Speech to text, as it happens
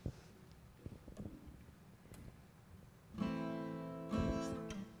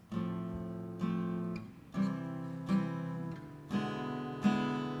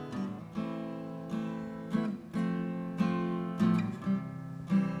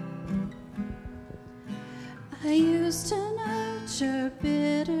I used to nurture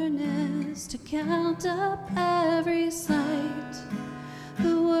bitterness, to count up every sight.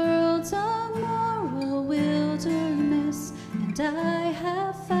 The world's a moral wilderness, and I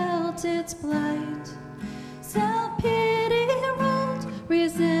have felt its blight. Self-pity ruled,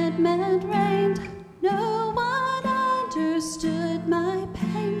 resentment reigned. No one understood my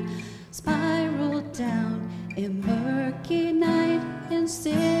pain. Spiraled down in murky night,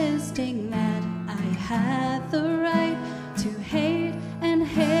 insisting that I had the right to hate and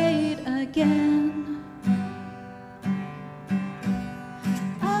hate again.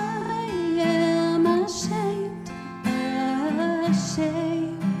 I am ashamed,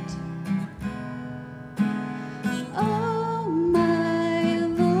 ashamed. Oh, my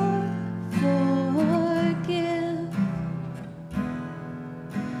Lord, forgive.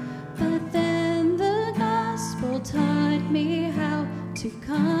 But then the gospel taught me how to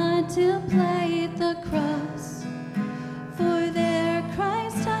contemplate the cross. For there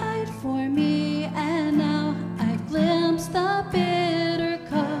Christ died for me, and now I've glimpsed the bitter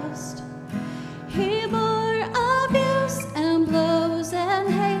cost. He bore abuse and blows and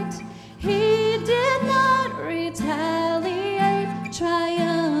hate. He did not retaliate.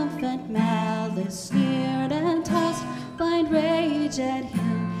 Triumphant malice sneered and tossed blind rage at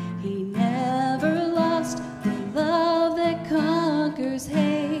him. He never lost the love that conquers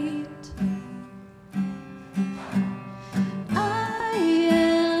hate. I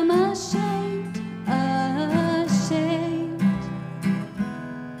am ashamed, ashamed.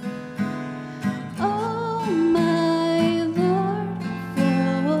 Oh, my Lord,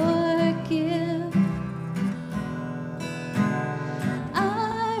 forgive.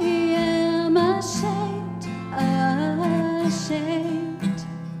 I am ashamed, ashamed.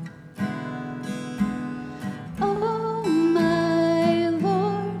 Oh, my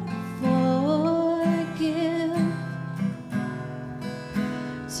Lord, forgive.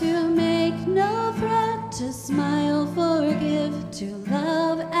 To make no threat, to smile, forgive, to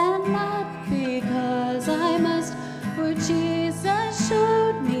love and not because I must. For Jesus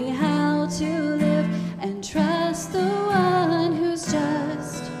showed me how to live and trust the one who's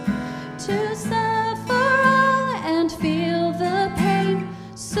just. To suffer all and feel the pain,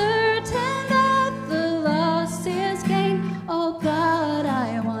 certain that the loss is gain. Oh God,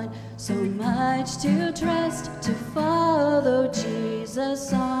 I want so much to trust, to follow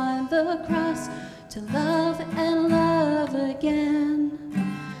Jesus on the cross, to love and love again,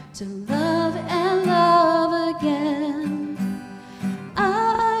 to love and love again.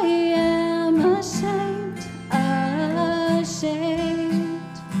 I am ashamed, ashamed.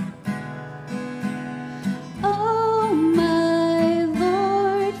 Oh, my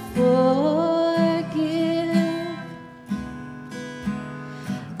Lord, forgive.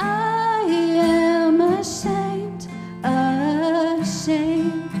 I am ashamed,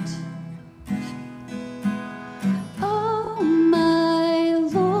 ashamed. Oh, my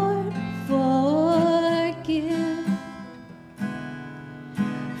Lord, forgive,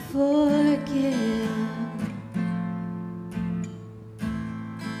 forgive.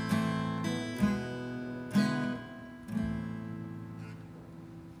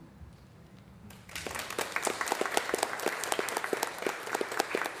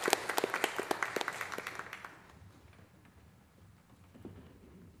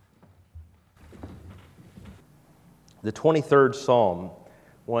 The 23rd Psalm,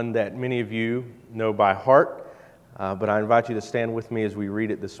 one that many of you know by heart, but I invite you to stand with me as we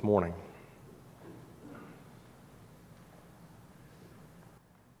read it this morning.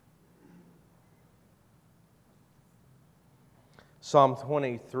 Psalm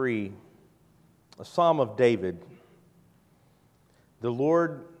 23, a psalm of David. The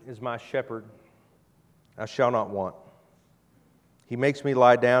Lord is my shepherd, I shall not want. He makes me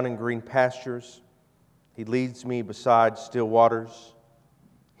lie down in green pastures. He leads me beside still waters.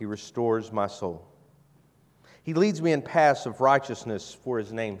 He restores my soul. He leads me in paths of righteousness for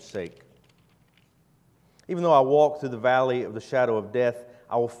His name's sake. Even though I walk through the valley of the shadow of death,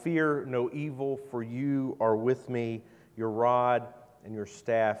 I will fear no evil, for you are with me. Your rod and your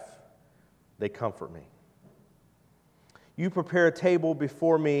staff, they comfort me. You prepare a table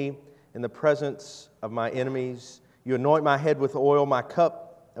before me in the presence of my enemies. You anoint my head with oil, my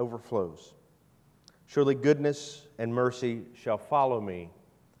cup overflows. Surely goodness and mercy shall follow me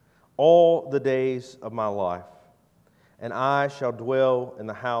all the days of my life, and I shall dwell in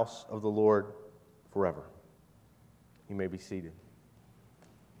the house of the Lord forever. You may be seated.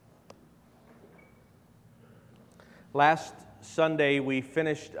 Last Sunday, we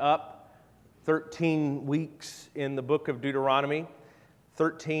finished up 13 weeks in the book of Deuteronomy.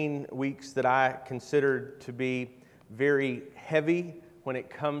 13 weeks that I considered to be very heavy when it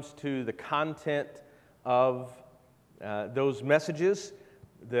comes to the content of those messages,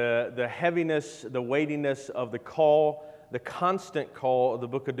 the heaviness, the weightiness of the call, the constant call of the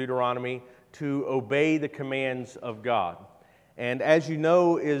book of Deuteronomy to obey the commands of God. And as you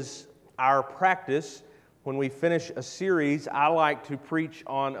know is our practice, when we finish a series, I like to preach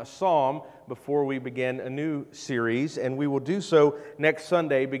on a psalm before we begin a new series, and we will do so next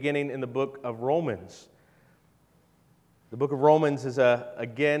Sunday beginning in the book of Romans. The book of Romans is,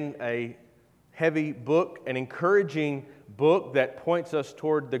 again, a heavy book, an encouraging book that points us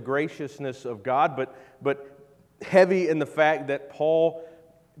toward the graciousness of God, but heavy in the fact that Paul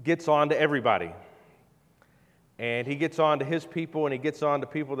gets on to everybody. And he gets on to his people, and he gets on to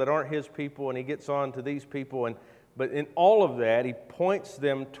people that aren't his people, and he gets on to these people. But in all of that, he points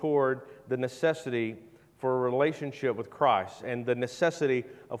them toward the necessity for a relationship with Christ and the necessity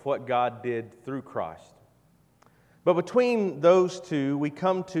of what God did through Christ. But between those two, we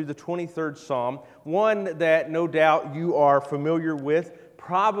come to the 23rd Psalm, one that no doubt you are familiar with,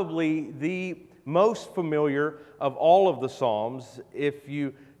 probably the most familiar of all of the Psalms. If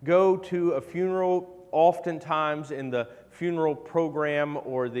you go to a funeral, oftentimes in the funeral program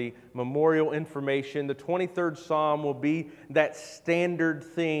or the memorial information, the 23rd Psalm will be that standard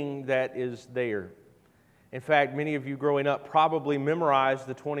thing that is there. In fact, many of you growing up probably memorized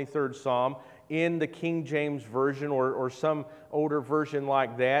the 23rd Psalm in the King James Version or some older version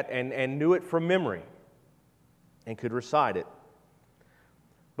like that and knew it from memory and could recite it.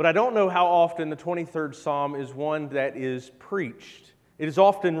 But I don't know how often the 23rd Psalm is one that is preached. It is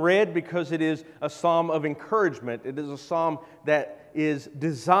often read because it is a psalm of encouragement. It is a psalm that is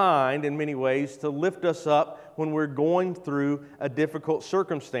designed in many ways to lift us up when we're going through a difficult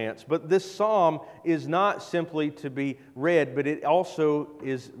circumstance. But this psalm is not simply to be read, but it also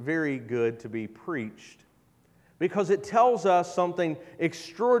is very good to be preached, because it tells us something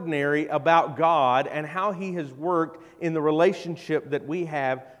extraordinary about God and how He has worked in the relationship that we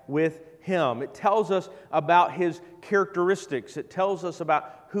have with Him. It tells us about His characteristics. It tells us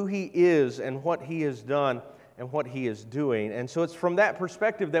about who He is and what He has done and what He is doing. And so it's from that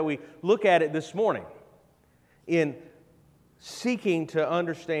perspective that we look at it this morning in seeking to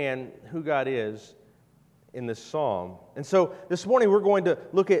understand who God is in this psalm. And so this morning we're going to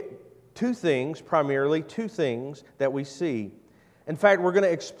look at primarily two things that we see. In fact, we're going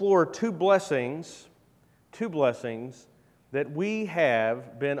to explore two blessings that we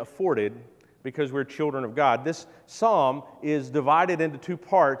have been afforded because we're children of God. This psalm is divided into two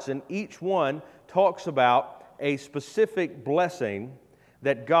parts, and each one talks about a specific blessing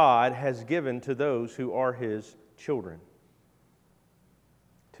that God has given to those who are His children.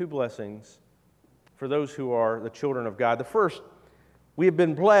 Two blessings for those who are the children of God. The first, we have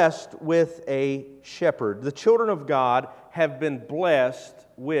been blessed with a shepherd. The children of God have been blessed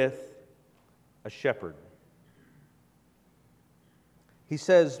with a shepherd. He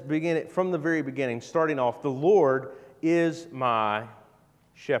says, from the very beginning, starting off, the Lord is my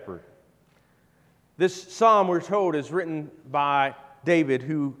shepherd. This psalm, we're told, is written by David,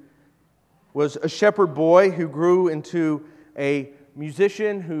 who was a shepherd boy who grew into a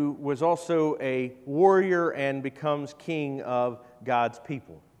musician, who was also a warrior and becomes king of God's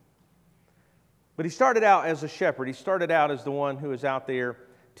people. But he started out as a shepherd. He started out as the one who is out there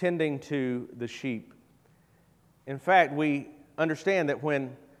tending to the sheep. In fact, we understand that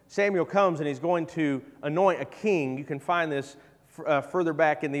when Samuel comes and he's going to anoint a king, you can find this further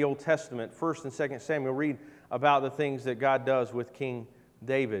back in the Old Testament. 1st and 2nd Samuel, read about the things that God does with King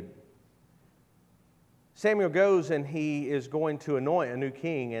David. Samuel goes and he is going to anoint a new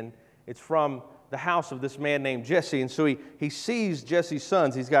king, and it's from the house of this man named Jesse. And so he sees Jesse's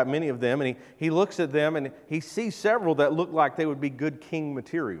sons. He's got many of them, and he looks at them, and he sees several that look like they would be good king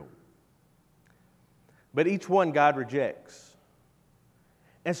material. But each one God rejects.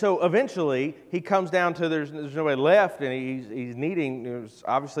 And so eventually he comes down to there's nobody left, and he's needing, there's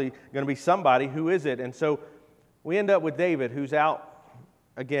obviously going to be somebody. Who is it? And so we end up with David, who's out,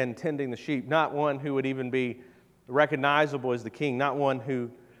 again, tending the sheep. Not one who would even be recognizable as the king. Not one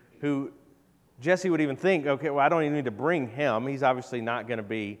who Jesse would even think, okay, well, I don't even need to bring him. He's obviously not going to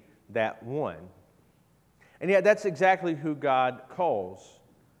be that one. And yet that's exactly who God calls.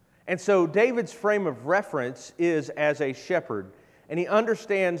 And so David's frame of reference is as a shepherd. And he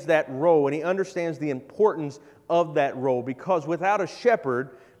understands that role, and he understands the importance of that role, because without a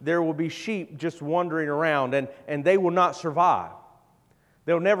shepherd, there will be sheep just wandering around, and they will not survive.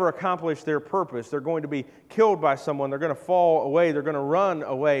 They'll never accomplish their purpose. They're going to be killed by someone. They're going to fall away. They're going to run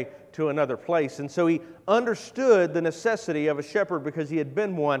away to another place. And so he understood the necessity of a shepherd because he had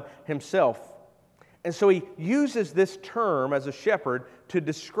been one himself. And so he uses this term as a shepherd to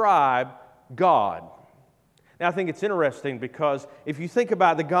describe God. Now, I think it's interesting because if you think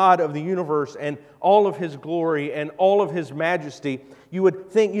about the God of the universe and all of His glory and all of His majesty, you would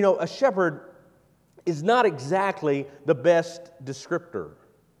think, a shepherd is not exactly the best descriptor.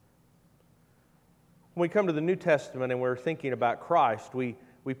 When we come to the New Testament and we're thinking about Christ, we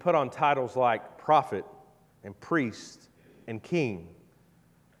put on titles like prophet and priest and king.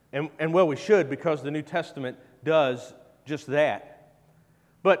 And well, we should, because the New Testament does just that.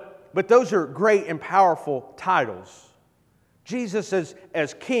 But those are great and powerful titles. Jesus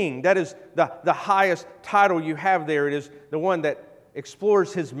as king, that is the highest title you have there. It is the one that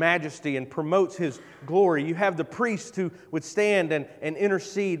explores His majesty and promotes His glory. You have the priest who would stand and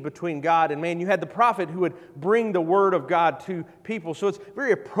intercede between God and man. You had the prophet who would bring the word of God to people. So it's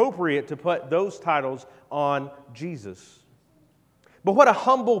very appropriate to put those titles on Jesus. But what a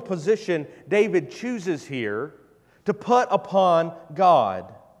humble position David chooses here to put upon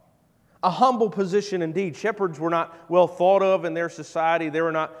God. A humble position indeed. Shepherds were not well thought of in their society. They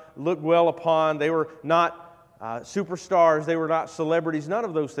were not looked well upon. They were not superstars. They were not celebrities. None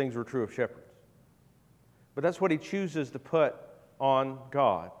of those things were true of shepherds. But that's what he chooses to put on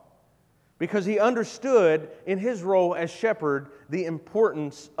God. Because he understood in his role as shepherd the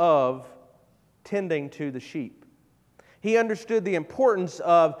importance of tending to the sheep. He understood the importance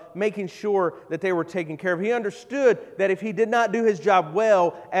of making sure that they were taken care of. He understood that if he did not do his job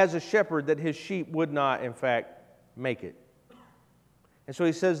well as a shepherd, that his sheep would not, in fact, make it. And so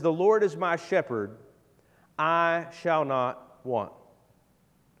he says, "The Lord is my shepherd, I shall not want."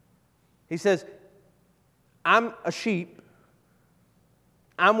 He says, I'm a sheep.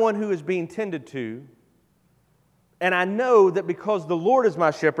 I'm one who is being tended to. And I know that because the Lord is my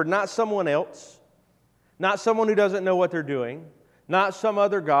shepherd, not someone else, not someone who doesn't know what they're doing, not some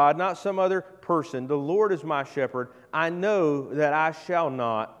other God, not some other person. The Lord is my shepherd. I know that I shall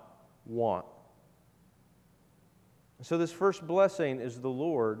not want. So this first blessing is the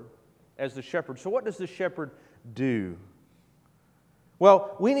Lord as the shepherd. So what does the shepherd do?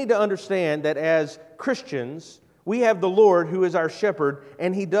 Well, we need to understand that as Christians, we have the Lord who is our shepherd,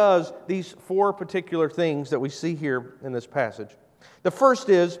 and He does these four particular things that we see here in this passage. The first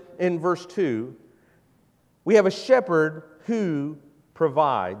is in verse 2, we have a shepherd who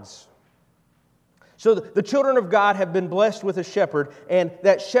provides. So the children of God have been blessed with a shepherd, and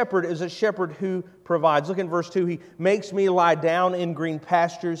that shepherd is a shepherd who provides. Look in verse 2. He makes me lie down in green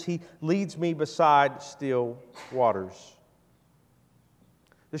pastures. He leads me beside still waters.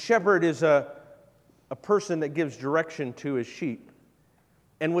 The shepherd is a person that gives direction to his sheep.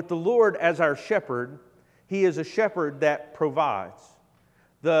 And with the Lord as our shepherd, He is a shepherd that provides.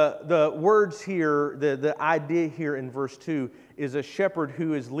 The words here, the idea here in verse 2 is a shepherd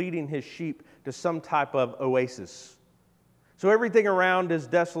who is leading his sheep to some type of oasis. So everything around is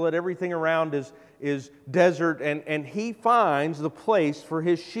desolate, everything around is desert, and he finds the place for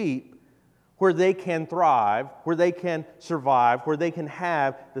his sheep where they can thrive, where they can survive, where they can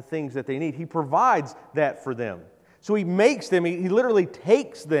have the things that they need. He provides that for them. So he makes them, he literally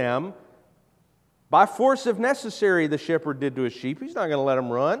takes them by force if necessary, the shepherd did to his sheep. He's not going to let them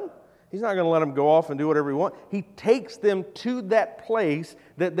run. He's not going to let them go off and do whatever he wants. He takes them to that place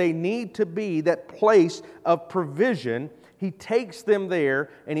that they need to be, that place of provision. He takes them there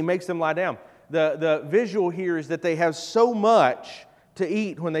and he makes them lie down. The visual here is that they have so much to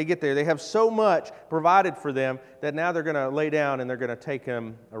eat when they get there. They have so much provided for them that now they're going to lay down and they're going to take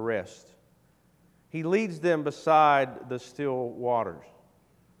him a rest. He leads them beside the still waters.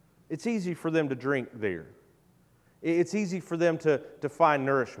 It's easy for them to drink there. It's easy for them to find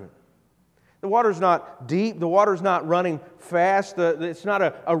nourishment. The water's not deep. The water's not running fast. It's not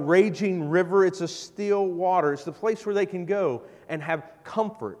a raging river. It's a still water. It's the place where they can go and have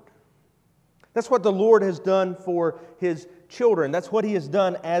comfort. That's what the Lord has done for His children. That's what He has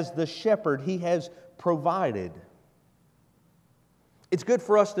done as the shepherd. He has provided. It's good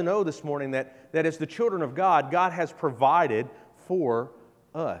for us to know this morning that as the children of God, God has provided for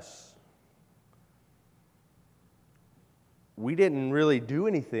us. We didn't really do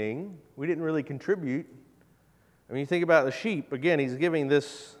anything. We didn't really contribute. I mean, you think about the sheep. Again, he's giving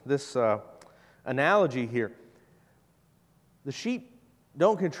this analogy here. The sheep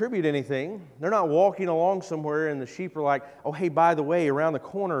don't contribute anything. They're not walking along somewhere and the sheep are like, oh, hey, by the way, around the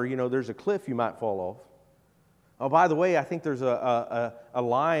corner, there's a cliff you might fall off. Oh, by the way, I think there's a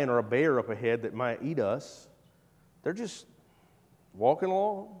lion or a bear up ahead that might eat us. They're just walking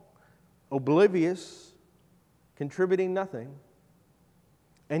along, oblivious, contributing nothing.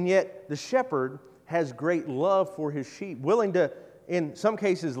 And yet the shepherd has great love for his sheep, willing to, in some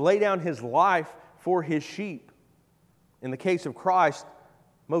cases, lay down his life for his sheep. In the case of Christ,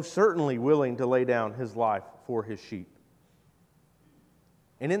 most certainly willing to lay down his life for his sheep.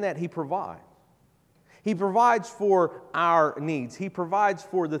 And in that, he provides. He provides for our needs. He provides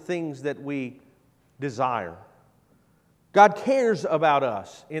for the things that we desire. God cares about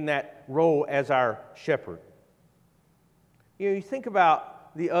us in that role as our shepherd. You think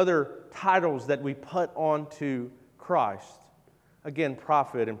about the other titles that we put onto Christ. Again,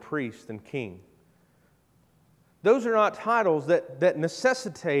 prophet and priest and king. Those are not titles that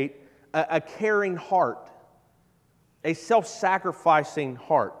necessitate a caring heart, a self-sacrificing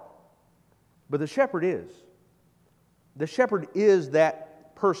heart. But the shepherd is. The shepherd is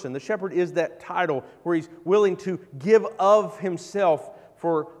that person. The shepherd is that title where he's willing to give of himself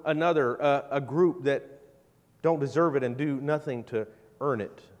for another, a group that don't deserve it and do nothing to earn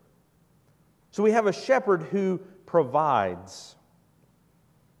it. So we have a shepherd who provides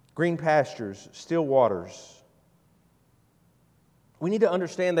green pastures, still waters. We need to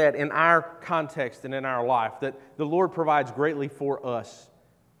understand that in our context and in our life, that the Lord provides greatly for us.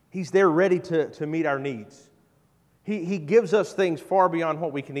 He's there ready to meet our needs. He gives us things far beyond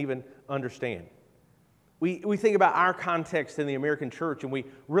what we can even understand. We think about our context in the American church and we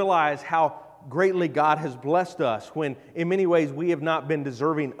realize how greatly God has blessed us when in many ways we have not been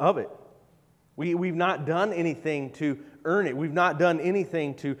deserving of it. We've not done anything to earn it. We've not done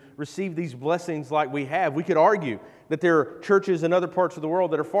anything to receive these blessings like we have. We could argue that there are churches in other parts of the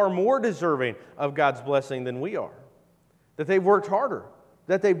world that are far more deserving of God's blessing than we are. That they've worked harder,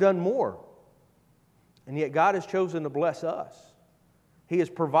 that they've done more. And yet God has chosen to bless us. He has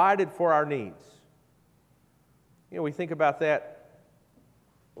provided for our needs. You know, we think about that.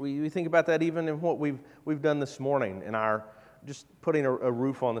 We think about that even in what we've done this morning in our just putting a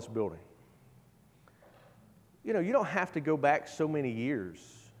roof on this building. You know, you don't have to go back so many years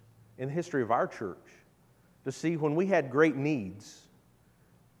in the history of our church to see when we had great needs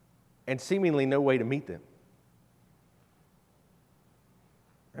and seemingly no way to meet them.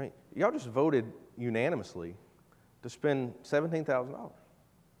 I mean, y'all just voted unanimously to spend $17,000.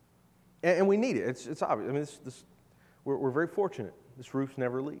 And we need it. It's obvious. I mean, we're very fortunate. This roof's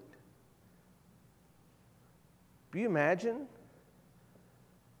never leaked. Do you imagine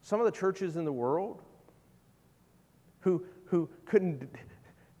some of the churches in the world who couldn't,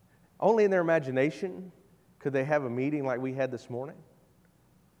 only in their imagination could they have a meeting like we had this morning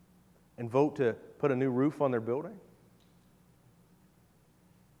and vote to put a new roof on their building?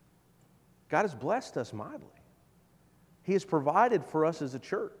 God has blessed us mightily. He has provided for us as a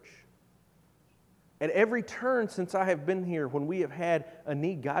church. At every turn since I have been here, when we have had a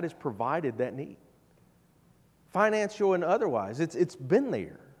need, God has provided that need. Financial and otherwise, it's been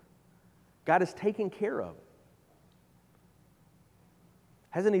there. God has taken care of it.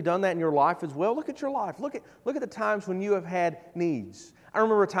 Hasn't He done that in your life as well? Look at your life. Look at the times when you have had needs. I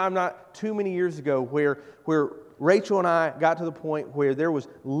remember a time not too many years ago where Rachel and I got to the point where there was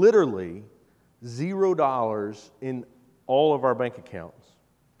literally $0 in all of our bank accounts.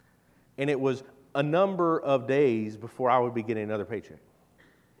 And it was a number of days before I would be getting another paycheck.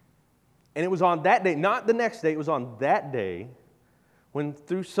 And it was on that day, not the next day, it was on that day when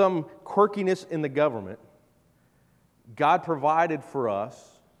through some quirkiness in the government, God provided for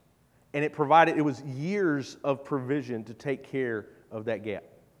us, and it was years of provision to take care of that gap.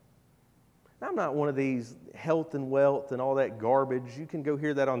 Now, I'm not one of these health and wealth and all that garbage. You can go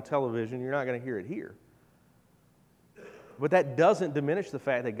hear that on television. You're not going to hear it here. But that doesn't diminish the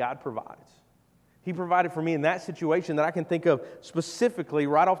fact that God provides. He provided for me in that situation that I can think of specifically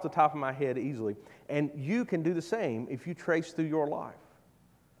right off the top of my head easily. And you can do the same if you trace through your life.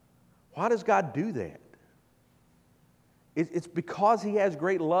 Why does God do that? It's because He has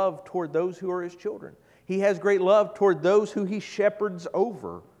great love toward those who are His children. He has great love toward those who He shepherds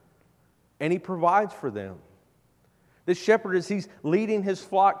over. And He provides for them. This shepherd, as he's leading his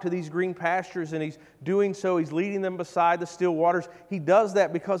flock to these green pastures, and he's doing so, he's leading them beside the still waters. He does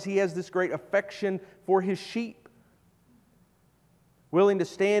that because he has this great affection for his sheep. Willing to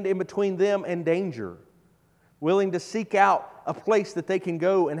stand in between them and danger. Willing to seek out a place that they can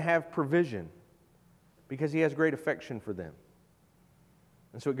go and have provision. Because he has great affection for them.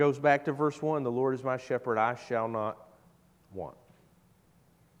 And so it goes back to verse 1, the Lord is my shepherd, I shall not want.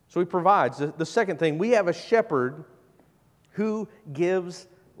 So He provides. The second thing, we have a shepherd who gives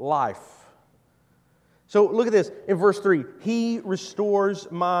life. So look at this in verse 3. He restores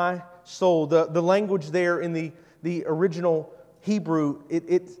my soul. The language there in the original Hebrew,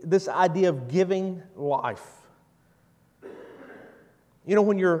 it's this idea of giving life. You know,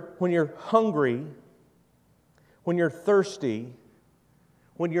 when you're hungry, when you're thirsty,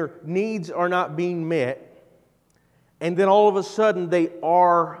 when your needs are not being met, and then all of a sudden they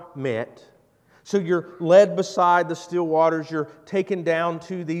are met. So you're led beside the still waters, you're taken down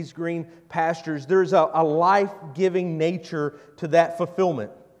to these green pastures. There's a life-giving nature to that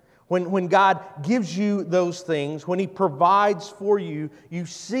fulfillment. When God gives you those things, when He provides for you, you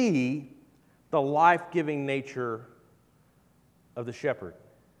see the life-giving nature of the shepherd.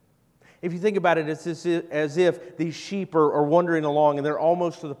 If you think about it, it's as if these sheep are wandering along and they're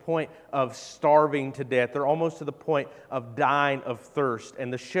almost to the point of starving to death. They're almost to the point of dying of thirst.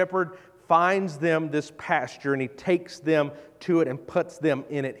 And the shepherd finds them this pasture and he takes them to it and puts them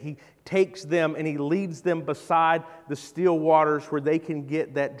in it. He takes them and he leads them beside the still waters where they can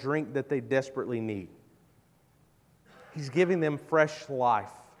get that drink that they desperately need. He's giving them fresh life.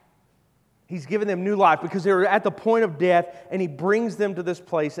 He's given them new life because they were at the point of death, and He brings them to this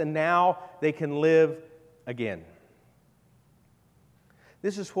place, and now they can live again.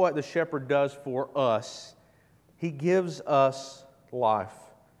 This is what the shepherd does for us. He gives us life.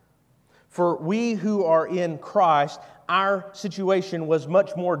 For we who are in Christ, our situation was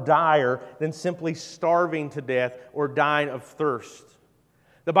much more dire than simply starving to death or dying of thirst.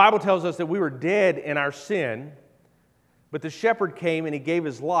 The Bible tells us that we were dead in our sin, but the shepherd came and He gave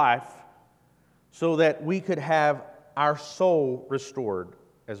His life so that we could have our soul restored,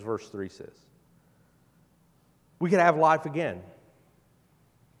 as verse 3 says. We could have life again.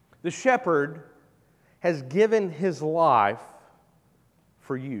 The shepherd has given His life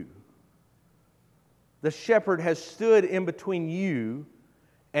for you. The shepherd has stood in between you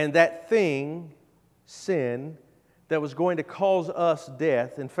and that thing, sin, that was going to cause us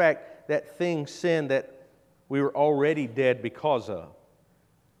death. In fact, that thing, sin, that we were already dead because of.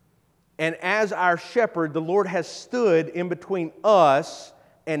 And as our shepherd, the Lord has stood in between us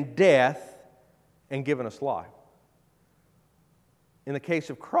and death and given us life. In the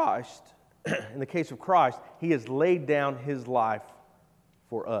case of Christ, He has laid down His life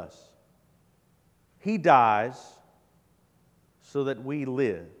for us. He dies so that we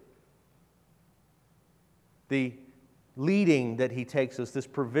live. The leading that He takes us, this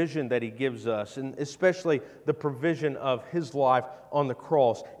provision that He gives us, and especially the provision of His life on the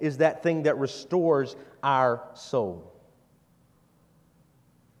cross, is that thing that restores our soul.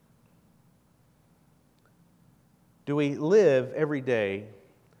 Do we live every day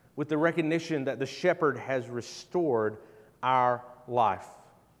with the recognition that the shepherd has restored our life?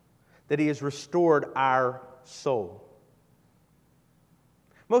 That He has restored our soul?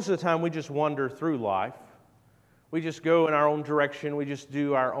 Most of the time we just wander through life. We just go in our own direction. We just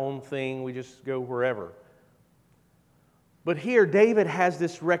do our own thing. We just go wherever. But here, David has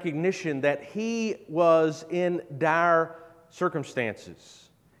this recognition that he was in dire circumstances.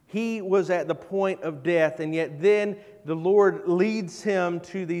 He was at the point of death, and yet then the Lord leads him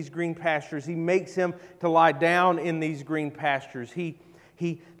to these green pastures. He makes him to lie down in these green pastures. He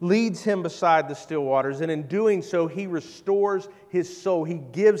leads him beside the still waters, and in doing so, He restores his soul. He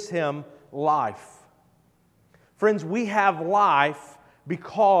gives him life. Friends, we have life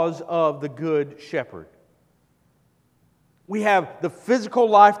because of the Good Shepherd. We have the physical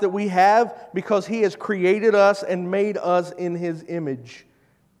life that we have because He has created us and made us in His image.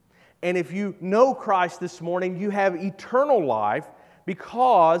 And if you know Christ this morning, you have eternal life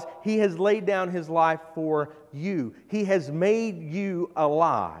because He has laid down His life for you. He has made you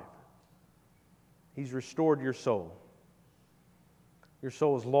alive. He's restored your soul. Your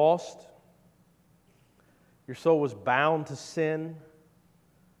soul is lost. Your soul was bound to sin,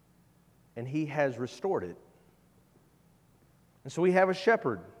 and He has restored it. And so we have a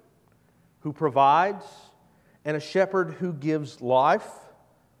shepherd who provides and a shepherd who gives life.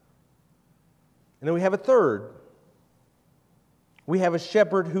 And then we have a third. We have a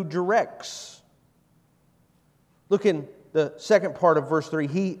shepherd who directs. Look in the second part of verse 3.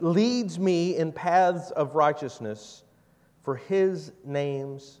 He leads me in paths of righteousness for His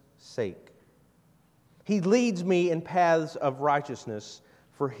name's sake. He leads me in paths of righteousness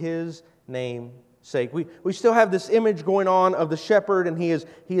for His name's sake. We still have this image going on of the shepherd, and he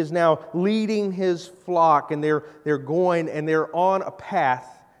is now leading his flock, and they're going and they're on a path.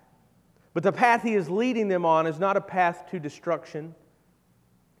 But the path He is leading them on is not a path to destruction.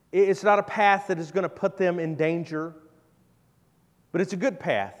 It's not a path that is going to put them in danger. But it's a good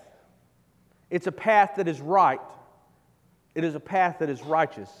path. It's a path that is right. It is a path that is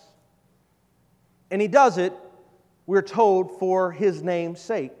righteous. And He does it, we're told, for His name's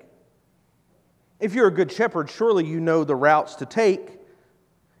sake. If you're a good shepherd, surely you know the routes to take.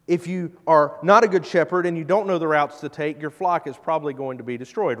 If you are not a good shepherd and you don't know the routes to take, your flock is probably going to be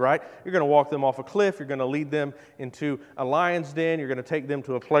destroyed, right? You're going to walk them off a cliff. You're going to lead them into a lion's den. You're going to take them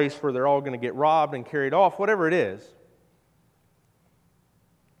to a place where they're all going to get robbed and carried off, whatever it is.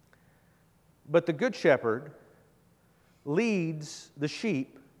 But the good shepherd leads the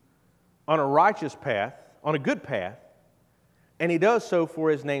sheep on a righteous path, on a good path, and he does so for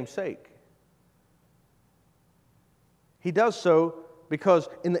his name's sake. He does so because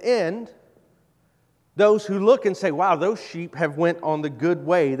in the end, those who look and say, wow, those sheep have went on the good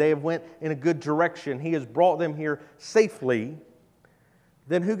way, they have went in a good direction, he has brought them here safely,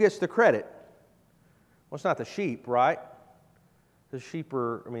 then who gets the credit? Well, it's not the sheep, right? The sheep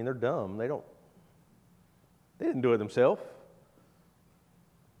are, they're dumb. They didn't do it themselves.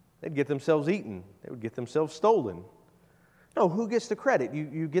 They'd get themselves eaten. They would get themselves stolen. No, who gets the credit?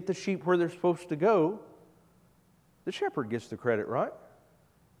 You get the sheep where they're supposed to go. The shepherd gets the credit, right?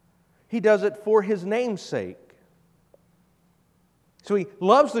 He does it for his name's sake. So he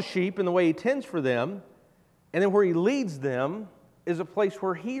loves the sheep in the way he tends for them, and then where he leads them is a place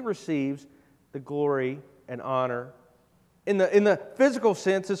where he receives the glory and honor. In the physical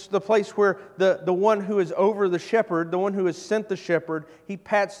sense, it's the place where the one who is over the shepherd, the one who has sent the shepherd, he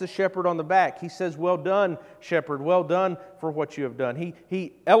pats the shepherd on the back. He says, well done, shepherd, well done for what you have done.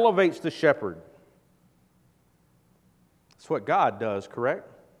 He elevates the shepherd. That's what God does, correct?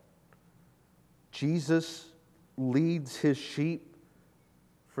 Jesus leads his sheep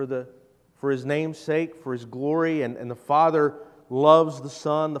for his name's sake, for his glory, and the Father loves the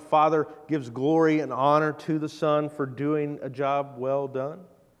Son. The Father gives glory and honor to the Son for doing a job well done.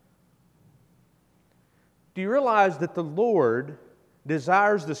 Do you realize that the Lord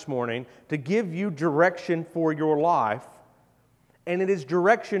desires this morning to give you direction for your life, and it is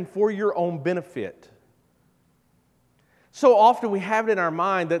direction for your own benefit? So often we have it in our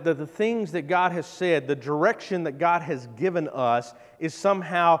mind that the things that God has said, the direction that God has given us is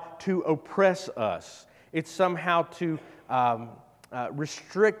somehow to oppress us. It's somehow to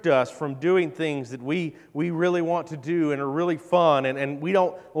restrict us from doing things that we really want to do and are really fun. And we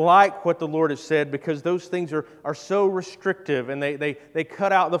don't like what the Lord has said because those things are so restrictive, and they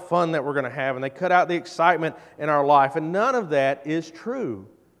cut out the fun that we're going to have, and they cut out the excitement in our life. And none of that is true.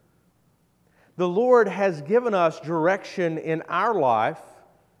 The Lord has given us direction in our life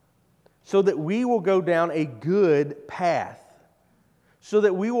so that we will go down a good path, so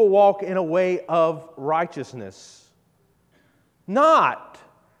that we will walk in a way of righteousness. Not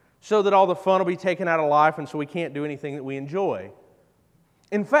so that all the fun will be taken out of life and so we can't do anything that we enjoy.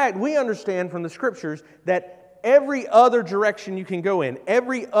 In fact, we understand from the Scriptures that every other direction you can go in,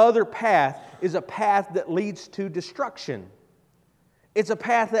 every other path is a path that leads to destruction. It's a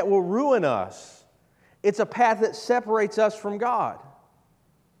path that will ruin us. It's a path that separates us from God.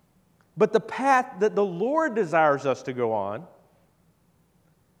 But the path that the Lord desires us to go on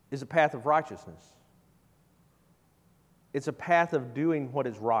is a path of righteousness. It's a path of doing what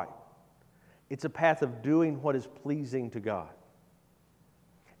is right. It's a path of doing what is pleasing to God.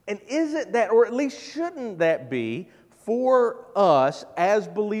 And isn't that, or at least shouldn't that be, for us as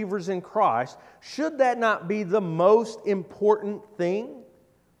believers in Christ, should that not be the most important thing?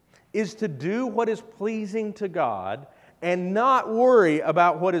 Is to do what is pleasing to God and not worry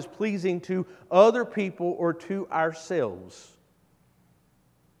about what is pleasing to other people or to ourselves.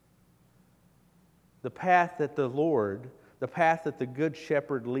 The path that the Lord, the path that the Good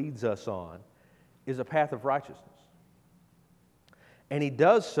Shepherd leads us on, is a path of righteousness. And He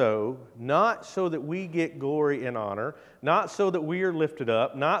does so not so that we get glory and honor, not so that we are lifted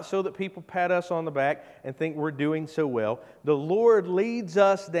up, not so that people pat us on the back and think we're doing so well. The Lord leads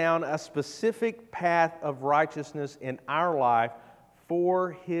us down a specific path of righteousness in our life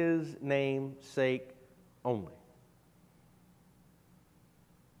for His name's sake only.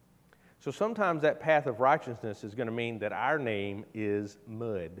 So sometimes that path of righteousness is going to mean that our name is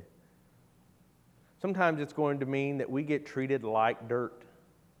mud. Sometimes it's going to mean that we get treated like dirt.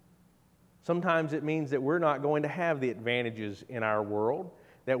 Sometimes it means that we're not going to have the advantages in our world,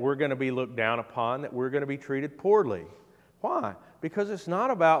 that we're going to be looked down upon, that we're going to be treated poorly. Why? Because it's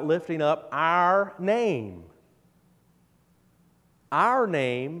not about lifting up our name. Our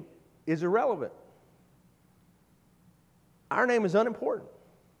name is irrelevant. Our name is unimportant.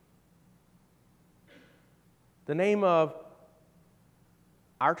 The name of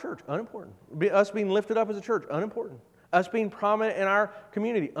our church, unimportant. Us being lifted up as a church, unimportant. Us being prominent in our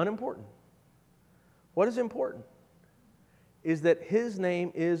community, unimportant. What is important is that His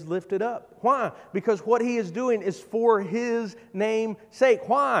name is lifted up. Why? Because what He is doing is for His name's sake.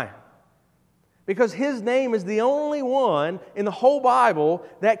 Why? Because His name is the only one in the whole Bible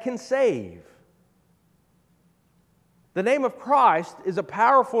that can save. The name of Christ is a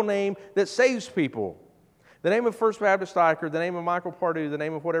powerful name that saves people. The name of First Baptist Steicher, the name of Michael Pardue, the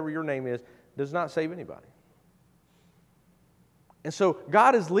name of whatever your name is, does not save anybody. And so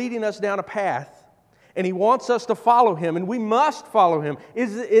God is leading us down a path, and He wants us to follow Him, and we must follow Him.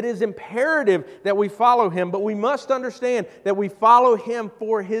 It is imperative that we follow Him, but we must understand that we follow Him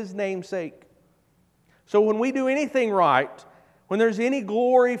for His name's sake. So when we do anything right, when there's any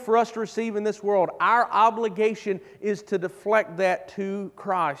glory for us to receive in this world, our obligation is to deflect that to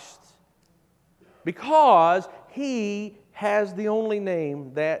Christ. Because He has the only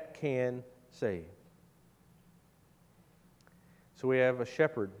name that can save. So we have a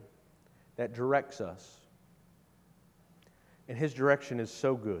shepherd that directs us. And His direction is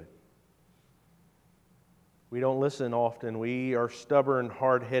so good. We don't listen often. We are stubborn,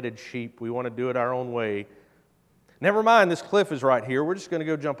 hard-headed sheep. We want to do it our own way. Never mind, this cliff is right here. We're just going to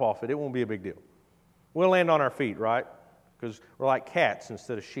go jump off it. It won't be a big deal. We'll land on our feet, right? Because we're like cats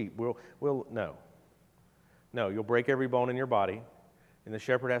instead of sheep. No, you'll break every bone in your body, and the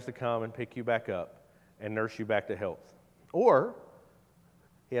shepherd has to come and pick you back up and nurse you back to health. Or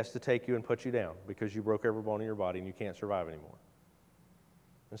He has to take you and put you down because you broke every bone in your body and you can't survive anymore.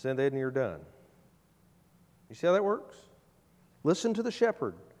 And so then you're done. You see how that works? Listen to the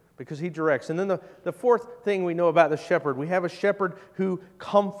shepherd because he directs. And then the fourth thing we know about the shepherd, we have a shepherd who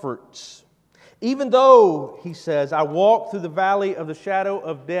comforts. Even though, he says, I walk through the valley of the shadow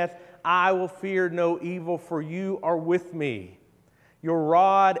of death, I will fear no evil, for you are with me. Your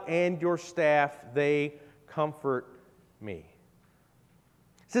rod and your staff, they comfort me.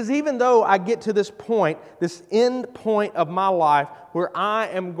 It says, even though I get to this point, this end point of my life where I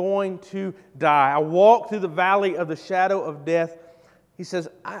am going to die, I walk through the valley of the shadow of death, he says,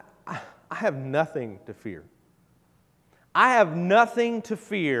 I have nothing to fear. I have nothing to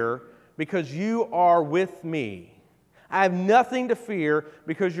fear because you are with me. I have nothing to fear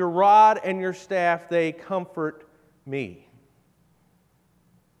because your rod and your staff, they comfort me.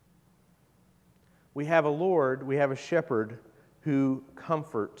 We have a Lord, we have a shepherd who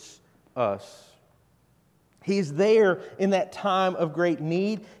comforts us. He's there in that time of great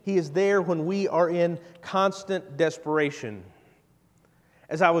need. He is there when we are in constant desperation.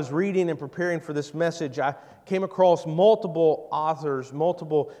 As I was reading and preparing for this message, I came across multiple authors,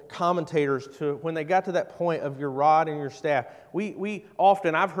 multiple commentators to when they got to that point of your rod and your staff. We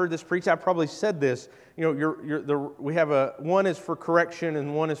often, I've heard this preached, I've probably said this, we have one is for correction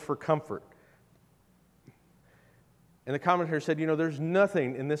and one is for comfort. And the commentator said, there's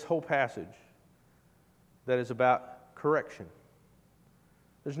nothing in this whole passage that is about correction.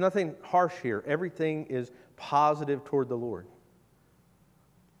 There's nothing harsh here. Everything is positive toward the Lord.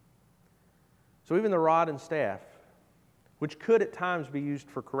 So even the rod and staff, which could at times be used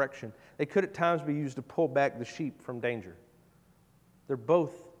for correction, they could at times be used to pull back the sheep from danger. They're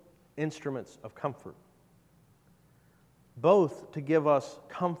both instruments of comfort. Both to give us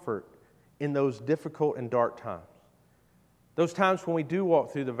comfort in those difficult and dark times. Those times when we do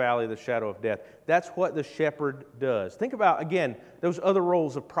walk through the valley of the shadow of death. That's what the shepherd does. Think about, again, those other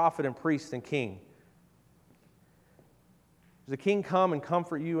roles of prophet and priest and king. Does the king come and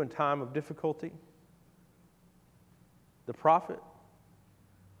comfort you in time of difficulty? The prophet?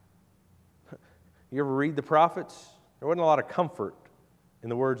 You ever read the prophets? There wasn't a lot of comfort in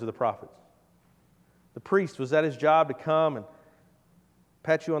the words of the prophets. The priest, was that his job to come and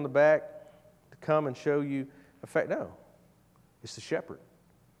pat you on the back, to come and show you affect? No. It's the shepherd.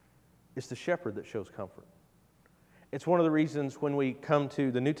 It's the shepherd that shows comfort. It's one of the reasons when we come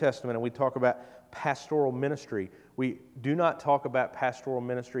to the New Testament and we talk about pastoral ministry, we do not talk about pastoral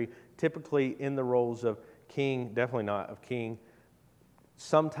ministry typically in the roles of king, definitely not of king,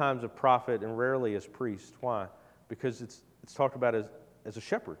 sometimes of prophet, and rarely as priest. Why? Because it's talked about as a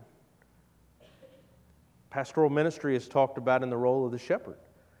shepherd. Pastoral ministry is talked about in the role of the shepherd.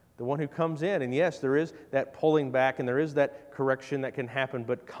 The one who comes in, and yes, there is that pulling back and there is that correction that can happen,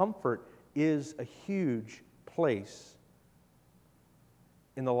 but comfort is a huge place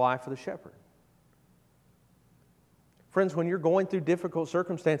in the life of the shepherd. Friends, when you're going through difficult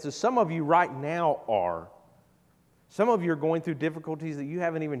circumstances, some of you right now are. Some of you are going through difficulties that you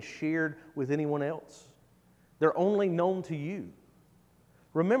haven't even shared with anyone else. They're only known to you.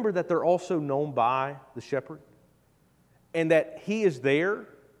 Remember that they're also known by the shepherd and that he is there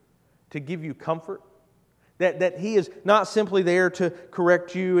to give you comfort. That he is not simply there to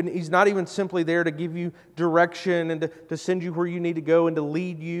correct you, and he's not even simply there to give you direction and to send you where you need to go and to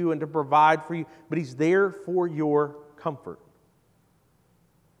lead you and to provide for you, but he's there for your comfort.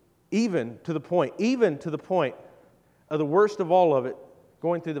 even to the point of the worst of all of it,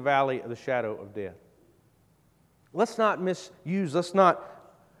 going through the valley of the shadow of death. Let's not misuse, let's not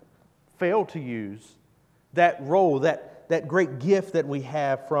fail to use that role, that great gift that we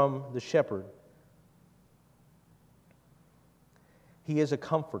have from the shepherd. He is a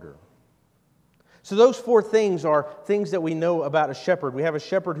comforter. So those four things are things that we know about a shepherd. We have a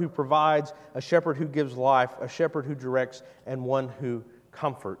shepherd who provides, a shepherd who gives life, a shepherd who directs, and one who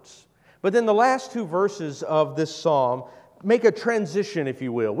comforts. But then the last two verses of this psalm make a transition, if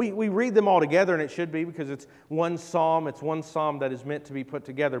you will. We read them all together, and it should be because it's one psalm. It's one psalm that is meant to be put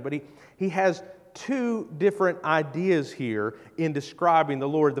together. But he has two different ideas here in describing the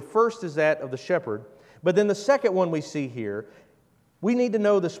Lord. The first is that of the shepherd. But then the second one we see here, we need to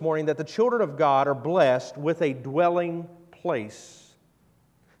know this morning that the children of God are blessed with a dwelling place.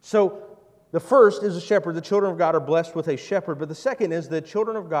 So the first is a shepherd. The children of God are blessed with a shepherd. But the second is the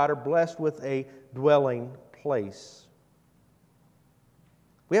children of God are blessed with a dwelling place.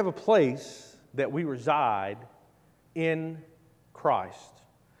 We have a place that we reside in Christ.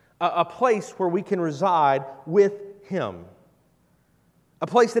 A place where we can reside with Him. A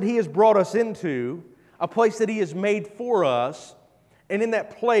place that He has brought us into. A place that He has made for us. And in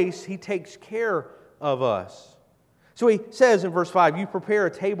that place, He takes care of us. So He says in verse 5, "You prepare a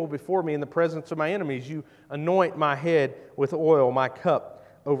table before me in the presence of my enemies. You anoint my head with oil. My cup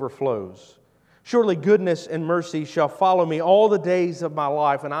overflows. Surely goodness and mercy shall follow me all the days of my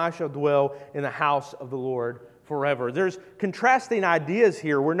life, and I shall dwell in the house of the Lord forever." There's contrasting ideas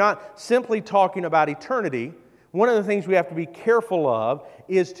here. We're not simply talking about eternity. One of the things we have to be careful of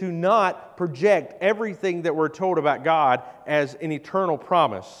is to not project everything that we're told about God as an eternal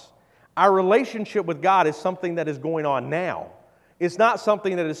promise. Our relationship with God is something that is going on now. It's not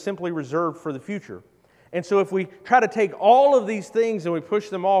something that is simply reserved for the future. And so if we try to take all of these things and we push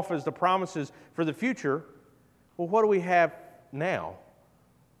them off as the promises for the future, well, what do we have now?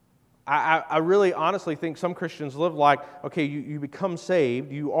 I really honestly think some Christians live like, okay, you become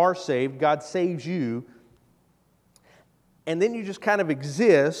saved, you are saved, God saves you, and then you just kind of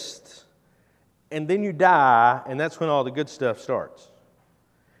exist, and then you die, and that's when all the good stuff starts.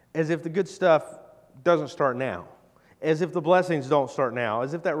 As if the good stuff doesn't start now. As if the blessings don't start now.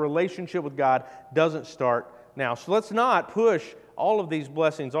 As if that relationship with God doesn't start now. So let's not push all of these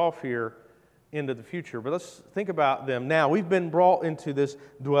blessings off here into the future, but let's think about them now. We've been brought into this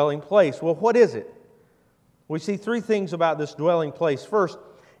dwelling place. Well, what is it? We see three things about this dwelling place. First,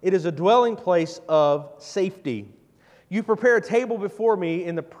 it is a dwelling place of safety. You prepare a table before me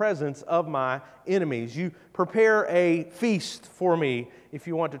in the presence of my enemies. You prepare a feast for me, if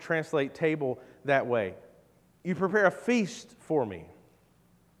you want to translate table that way. You prepare a feast for me.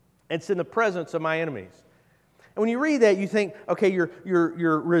 It's in the presence of my enemies. And when you read that, you think, okay,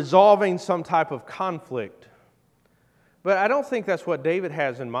 you're resolving some type of conflict. But I don't think that's what David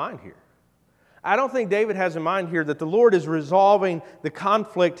has in mind here. I don't think David has in mind here that the Lord is resolving the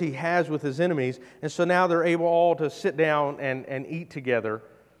conflict he has with his enemies, and so now they're able all to sit down and eat together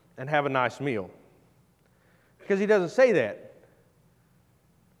and have a nice meal. Because he doesn't say that.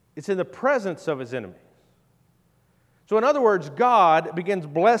 It's in the presence of his enemies. So in other words, God begins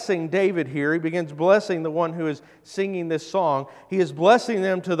blessing David here. He begins blessing the one who is singing this song. He is blessing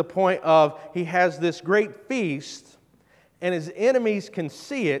them to the point of he has this great feast, and his enemies can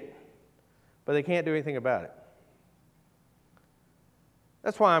see it, but they can't do anything about it.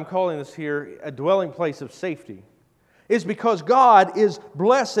 That's why I'm calling this here a dwelling place of safety. It's because God is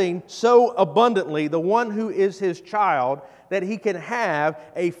blessing so abundantly the one who is His child that He can have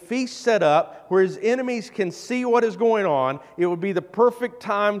a feast set up where His enemies can see what is going on. It would be the perfect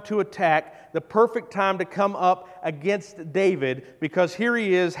time to attack, the perfect time to come up against David, because here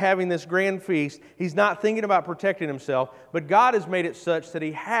he is having this grand feast. He's not thinking about protecting himself, but God has made it such that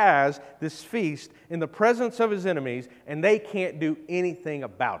he has this feast in the presence of his enemies, and they can't do anything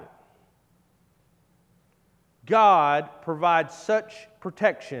about it. God provides such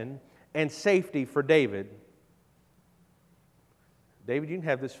protection and safety for David. David, you can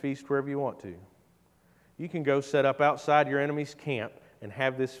have this feast wherever you want to. You can go set up outside your enemy's camp and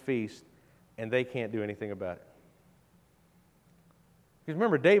have this feast, and they can't do anything about it. Because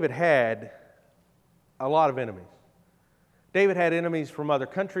remember, David had a lot of enemies. David had enemies from other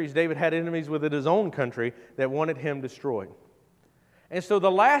countries. David had enemies within his own country that wanted him destroyed. And so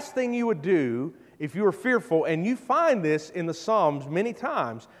the last thing you would do if you were fearful, and you find this in the Psalms many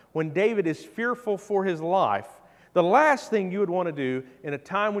times, when David is fearful for his life, the last thing you would want to do in a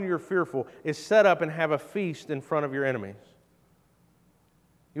time when you're fearful is set up and have a feast in front of your enemies.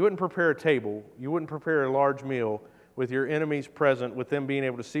 You wouldn't prepare a table. You wouldn't prepare a large meal with your enemies present, with them being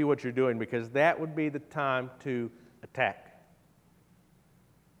able to see what you're doing, because that would be the time to attack.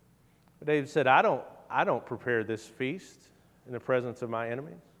 But David said, I don't prepare this feast in the presence of my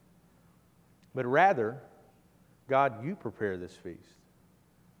enemies, but rather, God, you prepare this feast.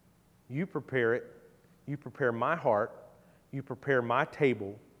 You prepare it. You prepare my heart. You prepare my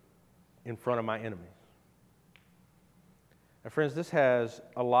table in front of my enemies. Now, friends, this has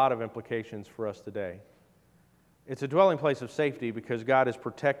a lot of implications for us today. It's a dwelling place of safety because God is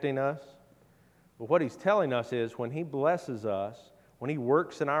protecting us. But what He's telling us is when He blesses us, when He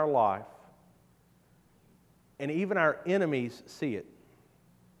works in our life, and even our enemies see it,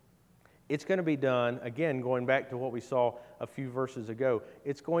 it's going to be done, again, going back to what we saw a few verses ago,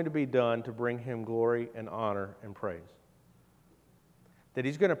 it's going to be done to bring Him glory and honor and praise. That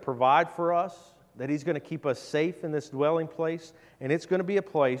He's going to provide for us, that He's going to keep us safe in this dwelling place, and it's going to be a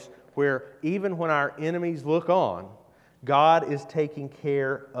place where even when our enemies look on, God is taking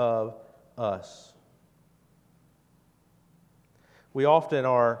care of us. We often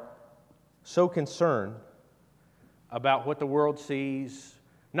are so concerned about what the world sees,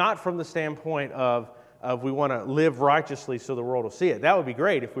 not from the standpoint of we want to live righteously so the world will see it. That would be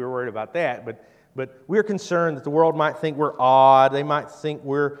great if we were worried about that, but we're concerned that the world might think we're odd, they might think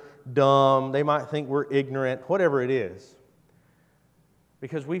we're dumb, they might think we're ignorant, whatever it is.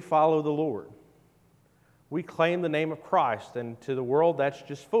 Because we follow the Lord. We claim the name of Christ, and to the world that's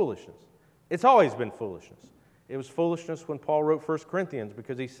just foolishness. It's always been foolishness. It was foolishness when Paul wrote 1 Corinthians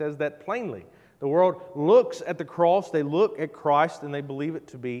because he says that plainly. The world looks at the cross, they look at Christ, and they believe it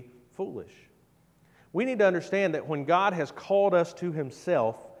to be foolish. We need to understand that when God has called us to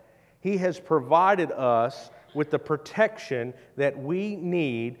Himself, He has provided us with the protection that we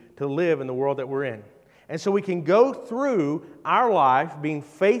need to live in the world that we're in. And so we can go through our life being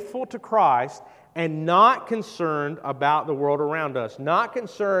faithful to Christ and not concerned about the world around us, not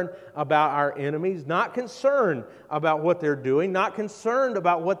concerned about our enemies, not concerned about what they're doing, not concerned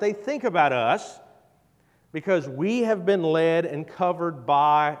about what they think about us, because we have been led and covered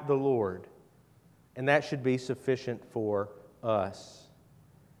by the Lord. And that should be sufficient for us.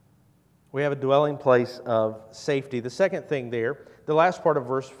 We have a dwelling place of safety. The second thing there, the last part of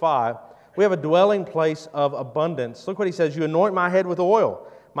verse 5, we have a dwelling place of abundance. Look what he says, you anoint my head with oil.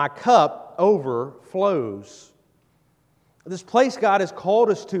 My cup overflows. This place God has called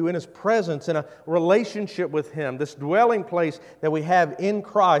us to in His presence, in a relationship with Him, this dwelling place that we have in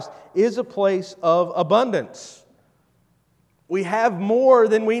Christ, is a place of abundance. We have more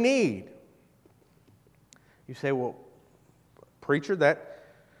than we need. You say, well, preacher,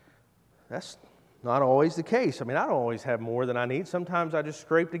 that's not always the case. I mean, I don't always have more than I need. Sometimes I just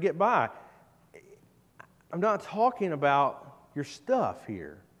scrape to get by. I'm not talking about your stuff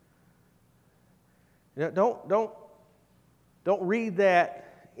here. You know, don't read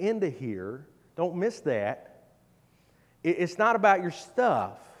that into here. Don't miss that. It's not about your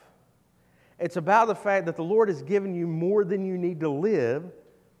stuff. It's about the fact that the Lord has given you more than you need to live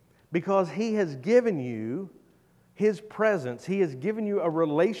because He has given you His presence. He has given you a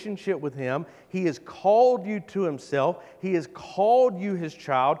relationship with Him. He has called you to Himself. He has called you His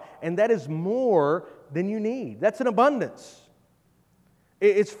child, and that is more than you need. That's an abundance.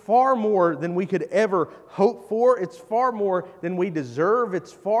 It's far more than we could ever hope for. It's far more than we deserve.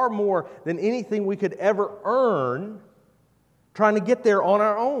 It's far more than anything we could ever earn trying to get there on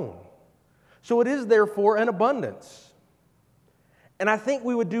our own. So it is therefore an abundance. And I think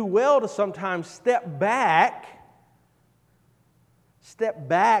we would do well to sometimes step back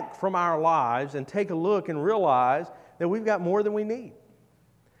from our lives and take a look and realize that we've got more than we need.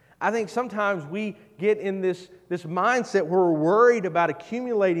 I think sometimes we get in this mindset where we're worried about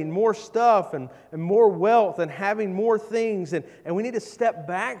accumulating more stuff and more wealth and having more things. And we need to step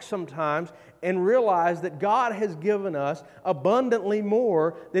back sometimes and realize that God has given us abundantly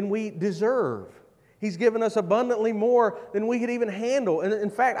more than we deserve. He's given us abundantly more than we could even handle. And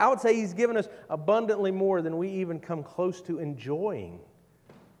in fact, I would say He's given us abundantly more than we even come close to enjoying.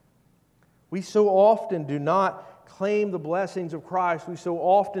 We so often do not claim the blessings of Christ. We so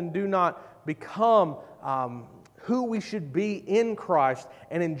often do not become who we should be in Christ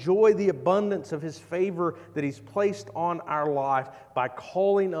and enjoy the abundance of His favor that He's placed on our life by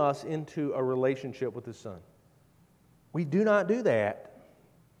calling us into a relationship with His Son. We do not do that.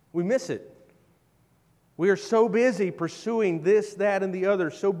 We miss it. We are so busy pursuing this, that, and the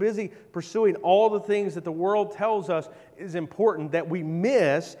other, so busy pursuing all the things that the world tells us is important that we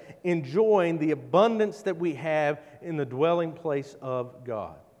miss enjoying the abundance that we have in the dwelling place of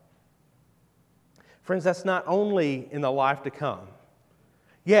God. Friends, that's not only in the life to come.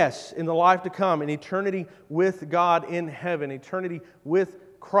 Yes, in the life to come, in eternity with God in heaven, eternity with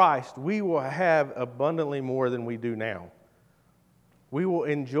Christ, we will have abundantly more than we do now. We will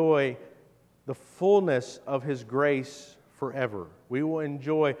enjoy the fullness of His grace forever. We will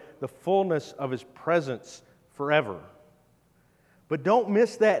enjoy the fullness of His presence forever. But don't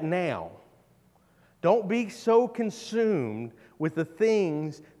miss that now. Don't be so consumed with the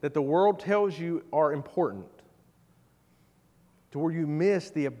things that the world tells you are important to where you miss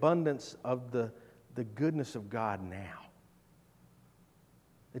the abundance of the goodness of God now.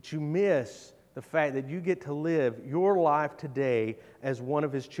 That you miss the fact that you get to live your life today as one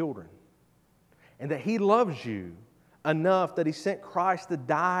of His children. And that He loves you enough that He sent Christ to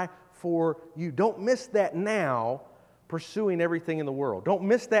die for you. Don't miss that now, pursuing everything in the world. Don't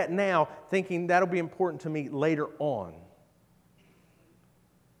miss that now, thinking that'll be important to me later on.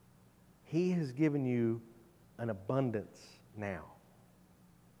 He has given you an abundance now.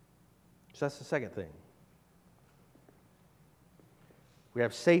 So that's the second thing. We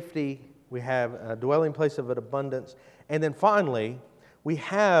have safety, we have a dwelling place of an abundance, and then finally, we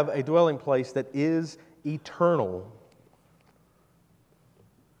have a dwelling place that is eternal.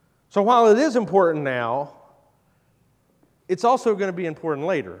 So while it is important now, it's also going to be important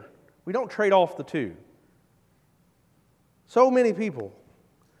later. We don't trade off the two. So many people,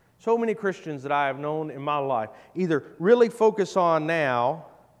 so many Christians that I have known in my life either really focus on now,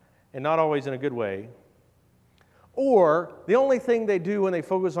 and not always in a good way, or the only thing they do when they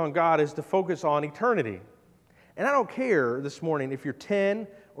focus on God is to focus on eternity. And I don't care this morning if you're 10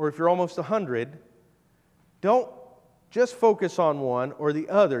 or if you're almost 100. Don't just focus on one or the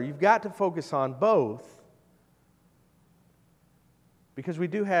other. You've got to focus on both, because we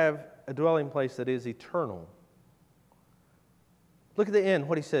do have a dwelling place that is eternal. Look at the end,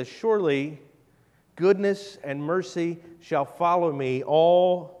 what he says, "Surely goodness and mercy shall follow me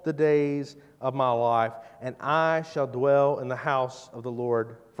all the days of my life, and I shall dwell in the house of the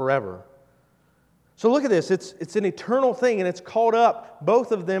Lord forever." So look at this. It's an eternal thing, and it's called up,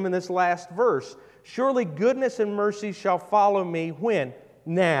 both of them, in this last verse. Surely goodness and mercy shall follow me when?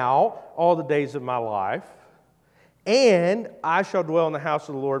 Now, all the days of my life. And I shall dwell in the house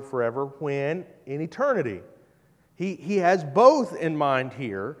of the Lord forever. When? In eternity. He has both in mind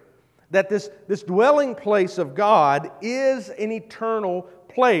here, that this dwelling place of God is an eternal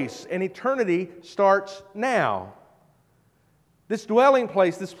place, and eternity starts now. This dwelling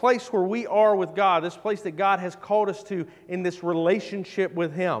place, this place where we are with God, this place that God has called us to in this relationship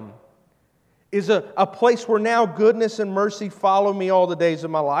with Him, is a place where now goodness and mercy follow me all the days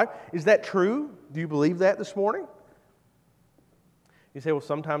of my life. Is that true? Do you believe that this morning? You say, well,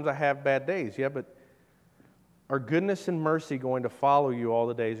 sometimes I have bad days. Yeah, but are goodness and mercy going to follow you all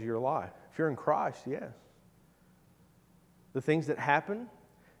the days of your life? If you're in Christ, yes. The things that happen,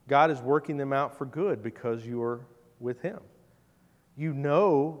 God is working them out for good because you are with Him. You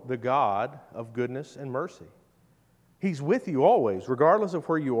know the God of goodness and mercy. He's with you always, regardless of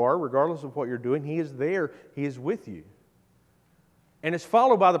where you are, regardless of what you're doing. He is there. He is with you. And it's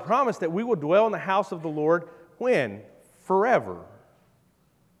followed by the promise that we will dwell in the house of the Lord when? Forever.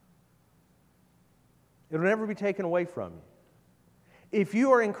 It will never be taken away from you. If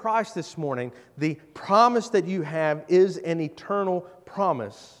you are in Christ this morning, the promise that you have is an eternal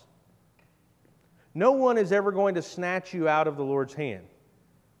promise. No one is ever going to snatch you out of the Lord's hand.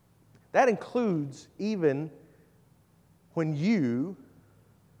 That includes even when you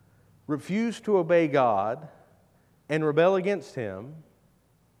refuse to obey God and rebel against Him.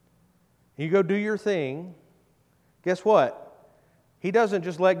 You go do your thing. Guess what? He doesn't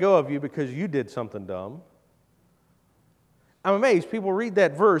just let go of you because you did something dumb. I'm amazed. People read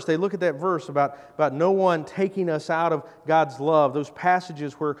that verse, they look at that verse about no one taking us out of God's love, those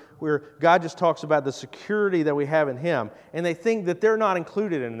passages where God just talks about the security that we have in Him, and they think that they're not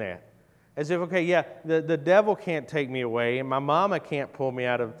included in that. As if, okay, yeah, the devil can't take me away, and my mama can't pull me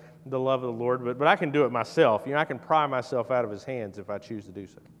out of the love of the Lord, but I can do it myself. I can pry myself out of His hands if I choose to do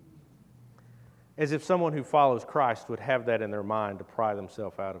so. As if someone who follows Christ would have that in their mind to pry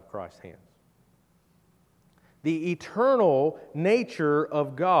themselves out of Christ's hands. The eternal nature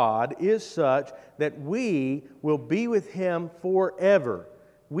of God is such that we will be with Him forever.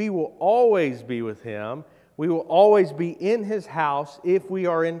 We will always be with Him. We will always be in His house if we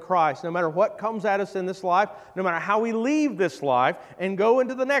are in Christ. No matter what comes at us in this life, no matter how we leave this life and go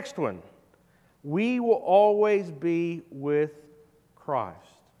into the next one, we will always be with Christ.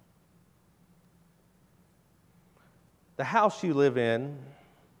 The house you live in,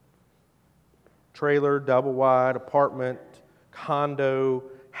 trailer, double wide, apartment, condo,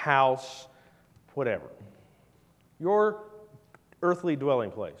 house, whatever. Your earthly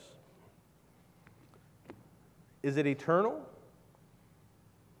dwelling place. Is it eternal?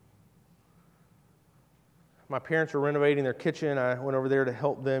 My parents are renovating their kitchen. I went over there to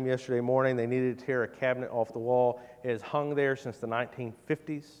help them yesterday morning. They needed to tear a cabinet off the wall. It has hung there since the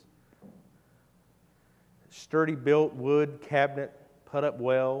 1950s. Sturdy built wood cabinet, put up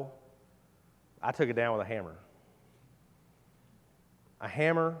well. I took it down with a hammer. A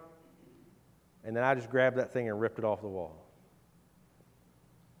hammer, and then I just grabbed that thing and ripped it off the wall.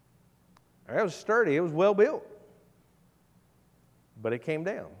 It was sturdy. It was well built. But it came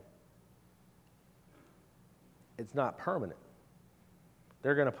down. It's not permanent.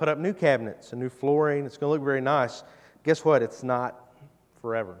 They're going to put up new cabinets and new flooring. It's going to look very nice. Guess what? It's not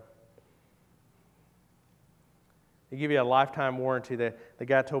forever. They give you a lifetime warranty. The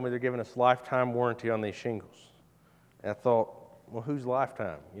guy told me they're giving us lifetime warranty on these shingles. And I thought, well, whose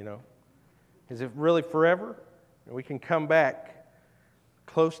lifetime, you know? Is it really forever? And we can come back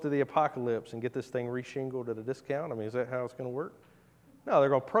close to the apocalypse and get this thing reshingled at a discount? I mean, is that how it's going to work? No, they're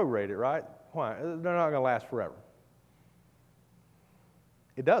going to prorate it, right? Why? They're not going to last forever.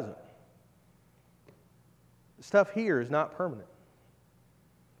 It doesn't. The stuff here is not permanent.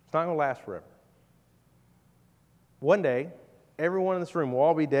 It's not going to last forever. One day, everyone in this room will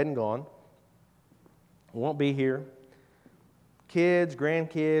all be dead and gone. We won't be here. Kids,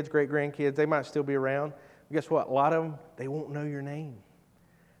 grandkids, great-grandkids, they might still be around. But guess what? A lot of them, they won't know your name.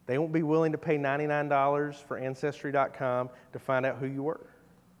 They won't be willing to pay $99 for Ancestry.com to find out who you were.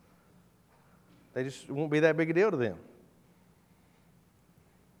 It won't be that big a deal to them.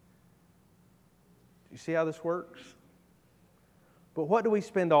 You see how this works? But what do we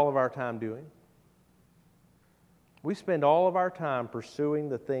spend all of our time doing? We spend all of our time pursuing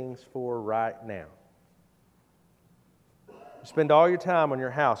the things for right now. You spend all your time on your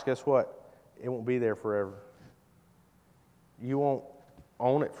house, guess what? It won't be there forever. You won't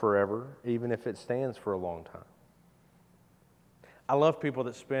own it forever, even if it stands for a long time. I love people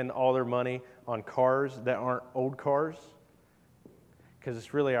that spend all their money on cars that aren't old cars, because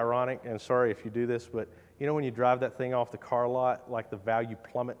it's really ironic, and sorry if you do this, but you know when you drive that thing off the car lot, like the value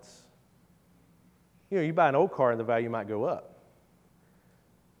plummets? You know, you buy an old car and the value might go up.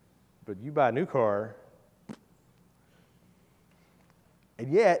 But you buy a new car,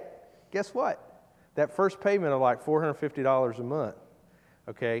 and yet, guess what? That first payment of like $450 a month,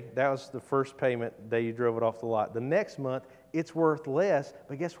 okay, that was the first payment the day you drove it off the lot. The next month, it's worth less,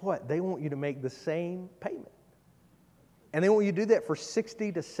 but guess what? They want you to make the same payment. And they want you to do that for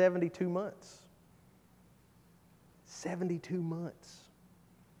 60 to 72 months. 72 months.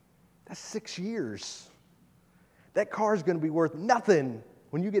 That's 6 years. That car is going to be worth nothing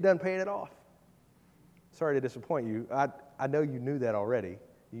when you get done paying it off. Sorry to disappoint you. I know you knew that already.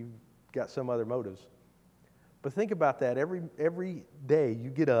 You've got some other motives. But think about that. Every day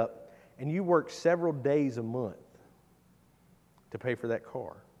you get up and you work several days a month to pay for that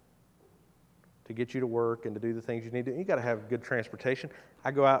car, to get you to work and to do the things you need to do. You got to have good transportation.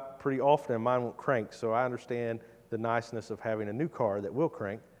 I go out pretty often and mine won't crank, so I understand the niceness of having a new car that will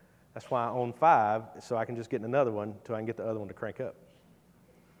crank. That's why I own 5, so I can just get another one until I can get the other one to crank up.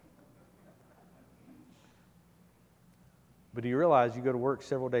 But do you realize you go to work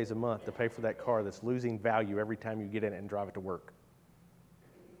several days a month to pay for that car that's losing value every time you get in it and drive it to work?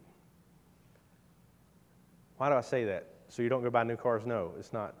 Why do I say that? So you don't go buy new cars? No,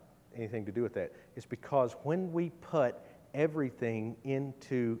 it's not anything to do with that. It's because when we put everything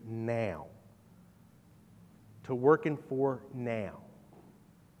into now, to working for now,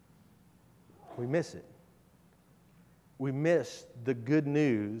 we miss it. We miss the good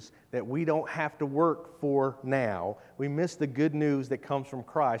news that we don't have to work for now. We miss the good news that comes from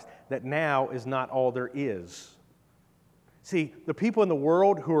Christ, that now is not all there is. See, the people in the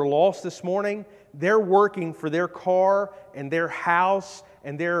world who are lost this morning, they're working for their car and their house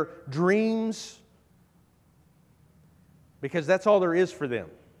and their dreams because that's all there is for them.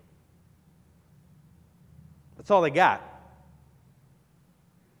 That's all they got.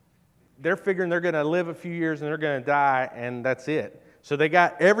 They're figuring they're going to live a few years and they're going to die, and that's it. So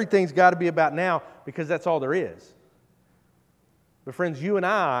everything's got to be about now because that's all there is. But friends, you and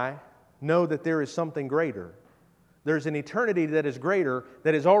I know that there is something greater. There's an eternity that is greater,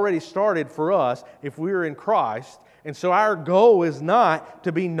 that has already started for us if we're in Christ. And so our goal is not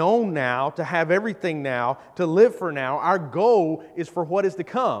to be known now, to have everything now, to live for now. Our goal is for what is to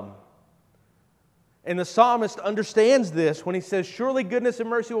come. And the psalmist understands this when he says, "Surely goodness and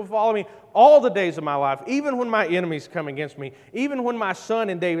mercy will follow me all the days of my life, even when my enemies come against me, even when my son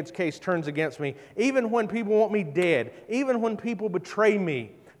in David's case turns against me, even when people want me dead, even when people betray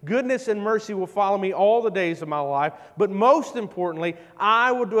me. Goodness and mercy will follow me all the days of my life. But most importantly,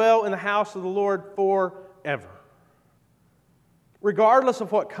 I will dwell in the house of the Lord forever. Regardless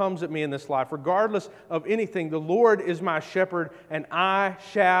of what comes at me in this life, regardless of anything, the Lord is my shepherd, and I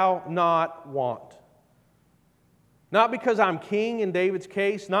shall not want. Not because I'm king in David's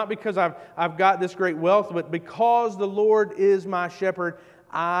case, not because I've got this great wealth, but because the Lord is my shepherd,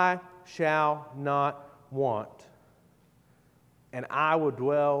 I shall not want. And I will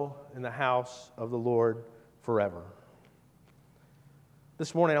dwell in the house of the Lord forever.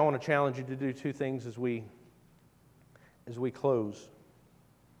 This morning I want to challenge you to do two things as we close.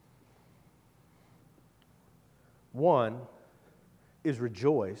 One is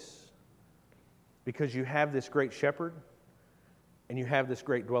rejoice because you have this great shepherd and you have this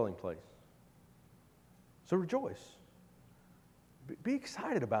great dwelling place. So rejoice. Be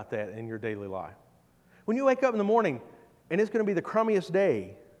excited about that in your daily life. When you wake up in the morning and it's going to be the crummiest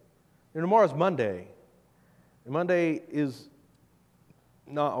day, and tomorrow's Monday, and Monday is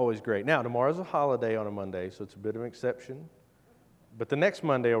not always great. Now, tomorrow's a holiday on a Monday, so it's a bit of an exception. But the next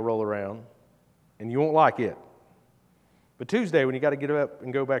Monday will roll around, and you won't like it. But Tuesday, when you got to get up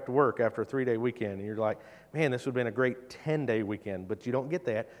and go back to work after a 3-day weekend, and you're like, man, this would have been a great 10-day weekend, but you don't get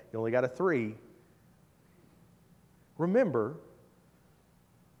that. You only got a 3. Remember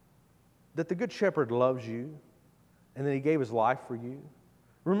that the Good Shepherd loves you, and that He gave His life for you.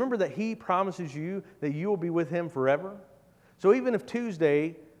 Remember that He promises you that you will be with Him forever. So even if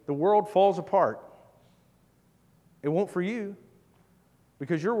Tuesday the world falls apart, it won't for you,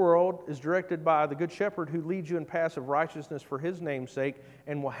 because your world is directed by the Good Shepherd who leads you in paths of righteousness for His name's sake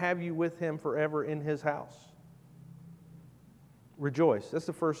and will have you with Him forever in His house. Rejoice. That's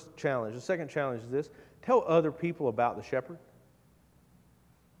the first challenge. The second challenge is this: tell other people about the shepherd.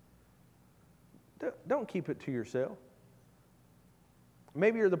 Don't keep it to yourself.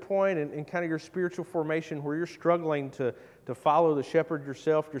 Maybe you're at the point in kind of your spiritual formation where you're struggling to follow the shepherd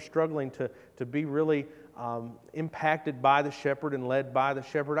yourself. You're struggling to be really impacted by the shepherd and led by the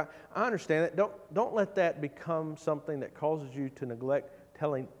shepherd. I understand that. Don't let that become something that causes you to neglect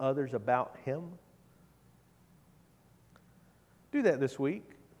telling others about Him. Do that this week.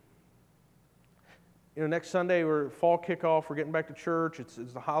 Next Sunday, we're fall kickoff. We're getting back to church. It's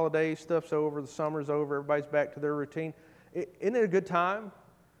the holiday stuff's over. The summer's over. Everybody's back to their routine. Isn't it a good time?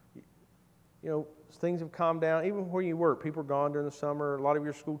 Things have calmed down. Even where you work, people are gone during the summer. A lot of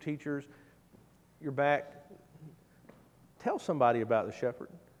your school teachers, you're back. Tell somebody about the shepherd.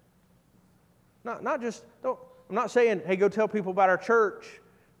 Not just, I'm not saying, hey, go tell people about our church.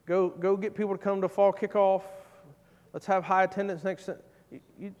 Go get people to come to fall kickoff. Let's have high attendance next Sunday.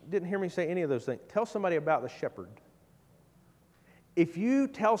 You didn't hear me say any of those things. Tell somebody about the shepherd. If you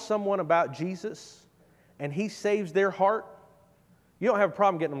tell someone about Jesus and He saves their heart, you don't have a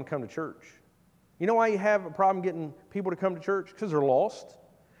problem getting them to come to church. You know why you have a problem getting people to come to church? Because they're lost.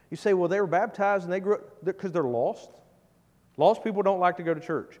 You say, well, they were baptized and they grew up because they're lost. Lost people don't like to go to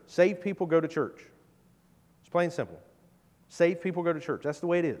church. Saved people go to church. It's plain and simple. Saved people go to church. That's the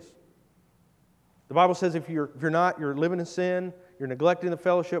way it is. The Bible says if you're not, you're living in sin, you're neglecting the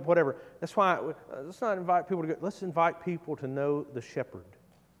fellowship, whatever. That's why let's not invite people to go. Let's invite people to know the shepherd.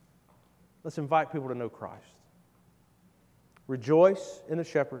 Let's invite people to know Christ. Rejoice in the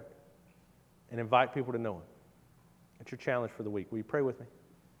shepherd and invite people to know Him. That's your challenge for the week. Will you pray with me?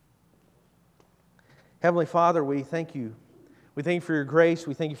 Heavenly Father, we thank You. We thank You for Your grace.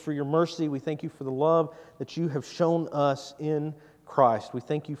 We thank You for Your mercy. We thank You for the love that You have shown us in Christ. We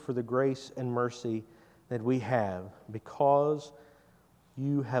thank You for the grace and mercy that we have because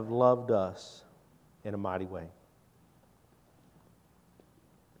You have loved us in a mighty way.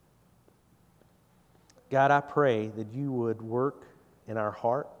 God, I pray that You would work in our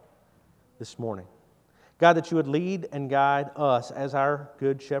heart this morning. God, that You would lead and guide us as our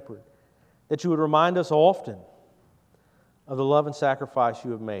good shepherd. That You would remind us often of the love and sacrifice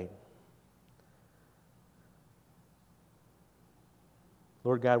You have made.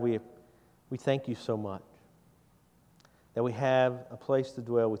 Lord God, we thank You so much that we have a place to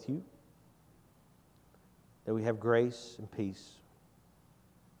dwell with You, that we have grace and peace.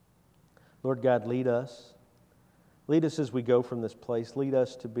 Lord God, lead us. Lead us as we go from this place. Lead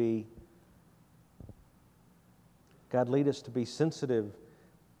us to be, God, lead us to be sensitive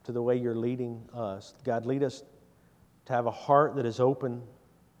to the way You're leading us. God, lead us to have a heart that is open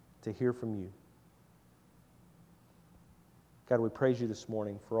to hear from You. God, we praise You this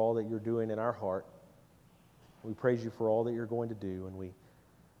morning for all that You're doing in our heart. We praise You for all that You're going to do, and we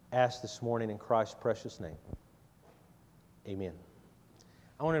ask this morning in Christ's precious name. Amen.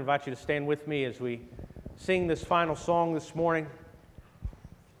 I want to invite you to stand with me as we sing this final song this morning.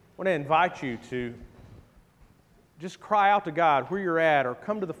 want to invite you to just cry out to God where you're at, or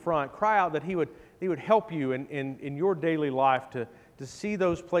come to the front. Cry out that He would help you in your daily life to see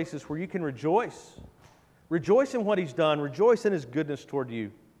those places where you can rejoice. Rejoice in what He's done. Rejoice in His goodness toward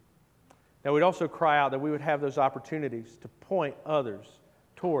you. Now, we'd also cry out that we would have those opportunities to point others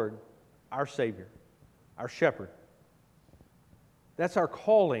toward our Savior, our Shepherd. That's our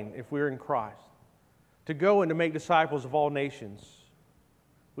calling if we're in Christ, to go and to make disciples of all nations.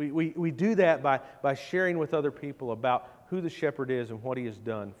 We do that by sharing with other people about who the Shepherd is and what He has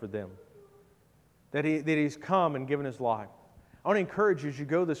done for them, that He's come and given His life. I want to encourage you as you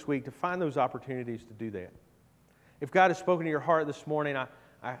go this week to find those opportunities to do that. If God has spoken to your heart this morning, I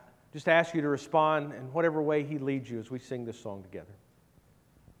just ask you to respond in whatever way He leads you as we sing this song together.